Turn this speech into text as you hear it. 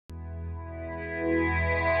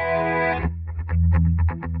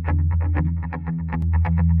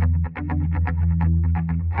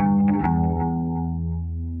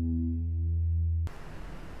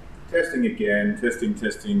testing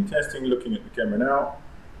again, testing, looking at the camera now.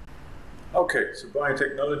 Okay, so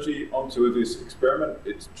biotechnology, onto this experiment.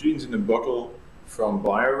 It's genes in a bottle from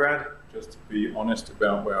Biorad, just to be honest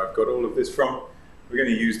about where I've got all of this from. We're going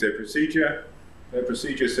to use their procedure. Their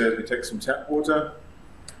procedure says we take some tap water,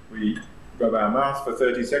 we rub our mouth for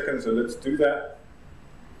 30 seconds, so let's do that.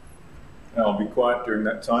 And I'll be quiet during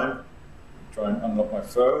that time. Try and unlock my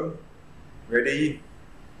phone. Ready,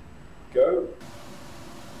 go.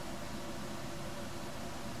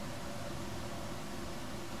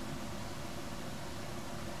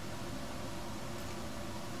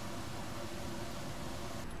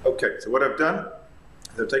 Okay, so what I've done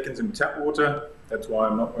is I've taken some tap water. That's why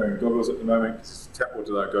I'm not wearing goggles at the moment, because it's tap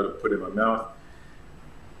water that I've got to put in my mouth.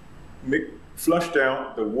 Flushed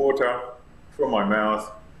out the water from my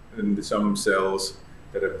mouth and some cells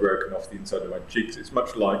that have broken off the inside of my cheeks. It's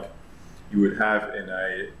much like you would have in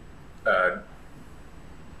a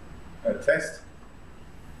test,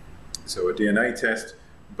 so a DNA test,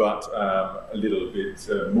 but a little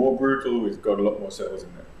bit more brutal. We've got a lot more cells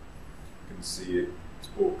in there. You can see it. It's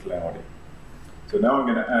all cloudy. So now I'm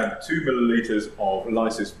going to add 2 milliliters of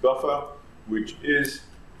lysis buffer, which is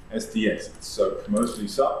SDS. It's soap, mostly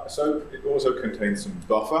soap. It also contains some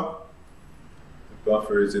buffer. The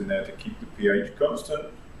buffer is in there to keep the pH constant.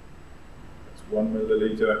 That's 1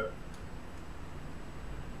 milliliter.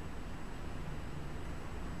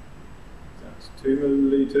 That's 2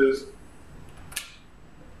 milliliters.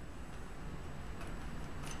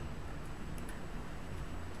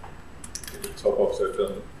 Top off so it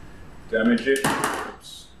doesn't damage it.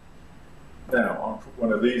 Oops. Now I'll put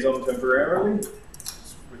one of these on temporarily.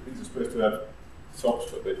 These are supposed to have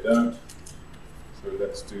tops, but they don't. So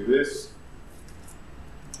let's do this.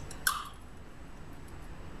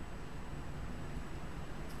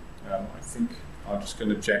 I think I'm just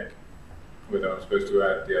going to check whether I'm supposed to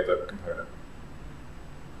add the other component.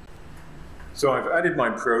 So I've added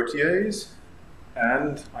my protease.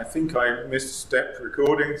 And I think I missed a step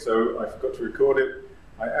recording, so I forgot to record it.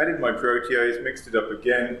 I added my protease, mixed it up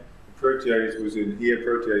again. The protease was in here,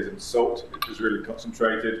 protease and salt. It was really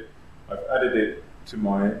concentrated. I've added it to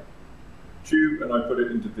my tube and I put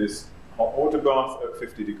it into this hot water bath at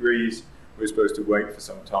 50 degrees. We're supposed to wait for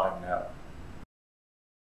some time now.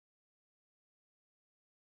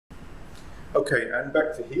 Okay, and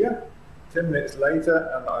back to here. 10 minutes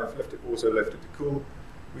later, and I've also left it to cool.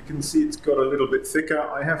 We can see it's got a little bit thicker.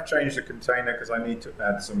 I have changed the container because I need to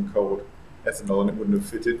add some cold ethanol and it wouldn't have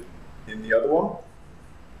fitted in the other one.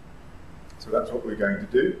 So that's what we're going to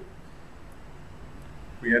do.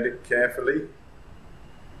 We add it carefully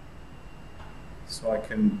so I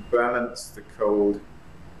can balance the cold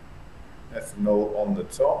ethanol on the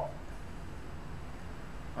top.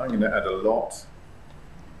 I'm going to add a lot.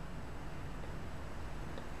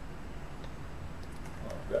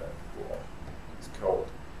 Like that. It's cold.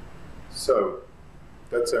 So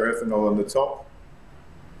that's our ethanol on the top.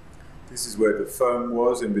 This is where the foam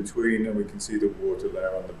was in between, and we can see the water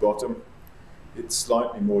layer on the bottom. It's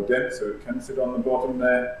slightly more dense, so it can sit on the bottom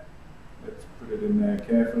there. Let's put it in there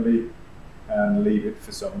carefully and leave it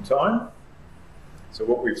for some time. So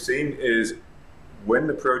what we've seen is when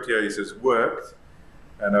the protease has worked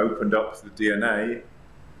and opened up the DNA,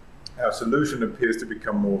 our solution appears to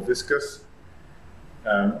become more viscous.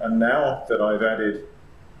 And now that I've added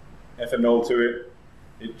ethanol to it,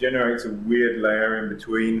 it generates a weird layer in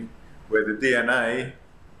between where the DNA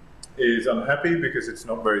is unhappy because it's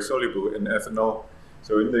not very soluble in ethanol.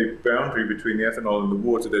 So in the boundary between the ethanol and the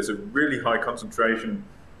water, there's a really high concentration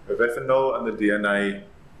of ethanol and the DNA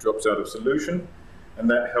drops out of solution, and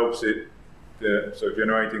that helps it, so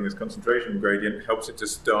generating this concentration gradient helps it to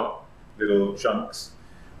start little chunks,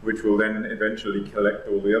 which will then eventually collect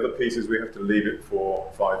all the other pieces. We have to leave it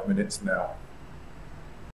for 5 minutes now.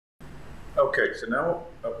 Okay, so now,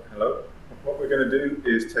 hello. What we're going to do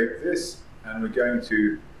is take this and we're going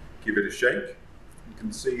to give it a shake. You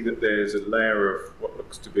can see that there's a layer of what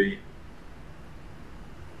looks to be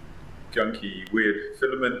gunky, weird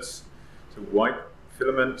filaments, so white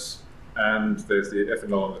filaments, and there's the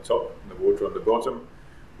ethanol on the top and the water on the bottom.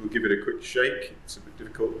 We'll give it a quick shake. It's a bit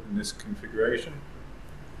difficult in this configuration.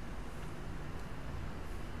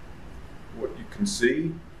 What you can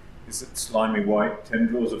see is that slimy white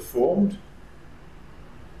tendrils have formed.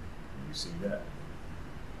 You see that?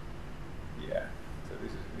 Yeah. So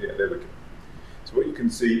this is, yeah, there we go. So what you can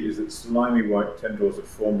see is that slimy white tendrils have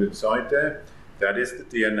formed inside there. That is the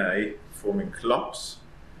DNA forming clumps.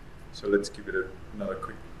 So let's give it another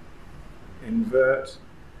quick invert,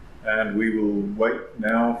 and we will wait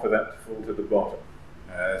now for that to fall to the bottom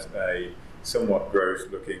as a somewhat gross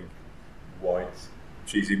looking white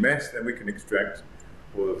cheesy mess, then we can extract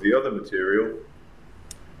all of the other material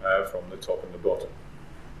from the top and the bottom.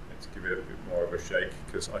 Let's give it a bit more of a shake,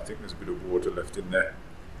 because I think there's a bit of water left in there.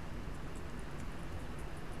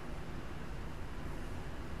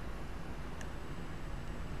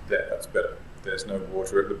 There, that's better. There's no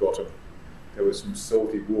water at the bottom. There was some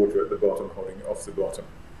salty water at the bottom holding it off the bottom.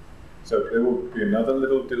 So there will be another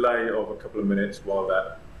little delay of a couple of minutes while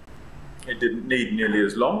that. It didn't need nearly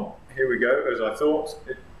as long. Here we go, as I thought.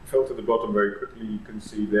 It fell to the bottom very quickly. You can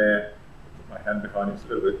see there, I put my hand behind it, it's a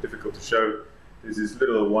little bit difficult to show. There's this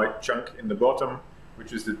little white chunk in the bottom,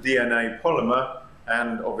 which is the DNA polymer,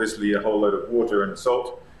 and obviously a whole load of water and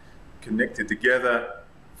salt connected together,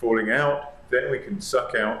 falling out. Then we can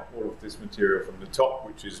suck out all of this material from the top,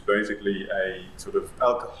 which is basically a sort of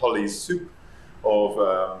alcohol-y soup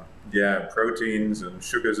of proteins and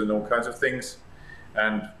sugars and all kinds of things,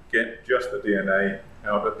 and get just the DNA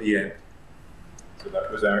out at the end. So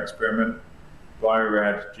that was our experiment.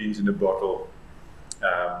 Biorad genes in a bottle,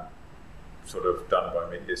 sort of done by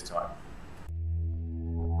me this time.